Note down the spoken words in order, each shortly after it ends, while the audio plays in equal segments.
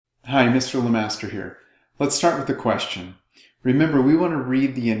Hi, Mr. Lemaster here. Let's start with the question. Remember, we want to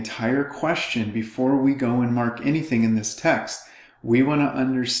read the entire question before we go and mark anything in this text. We want to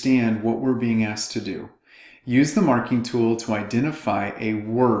understand what we're being asked to do. Use the marking tool to identify a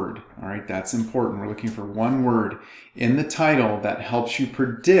word. All right, that's important. We're looking for one word in the title that helps you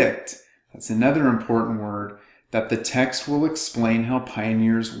predict, that's another important word, that the text will explain how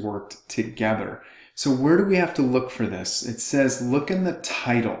pioneers worked together. So where do we have to look for this? It says look in the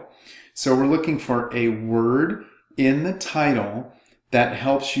title. So we're looking for a word in the title that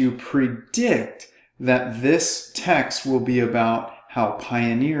helps you predict that this text will be about how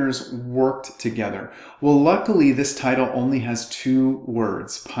pioneers worked together. Well, luckily this title only has two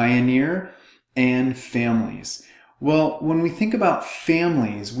words, pioneer and families. Well, when we think about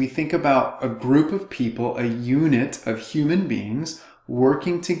families, we think about a group of people, a unit of human beings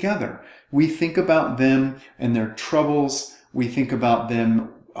working together. We think about them and their troubles. We think about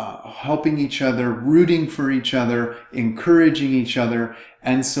them helping each other, rooting for each other, encouraging each other.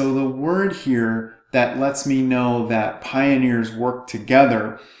 And so the word here that lets me know that pioneers work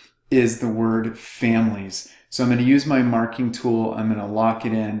together is the word families. So I'm going to use my marking tool. I'm going to lock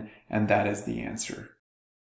it in, and that is the answer.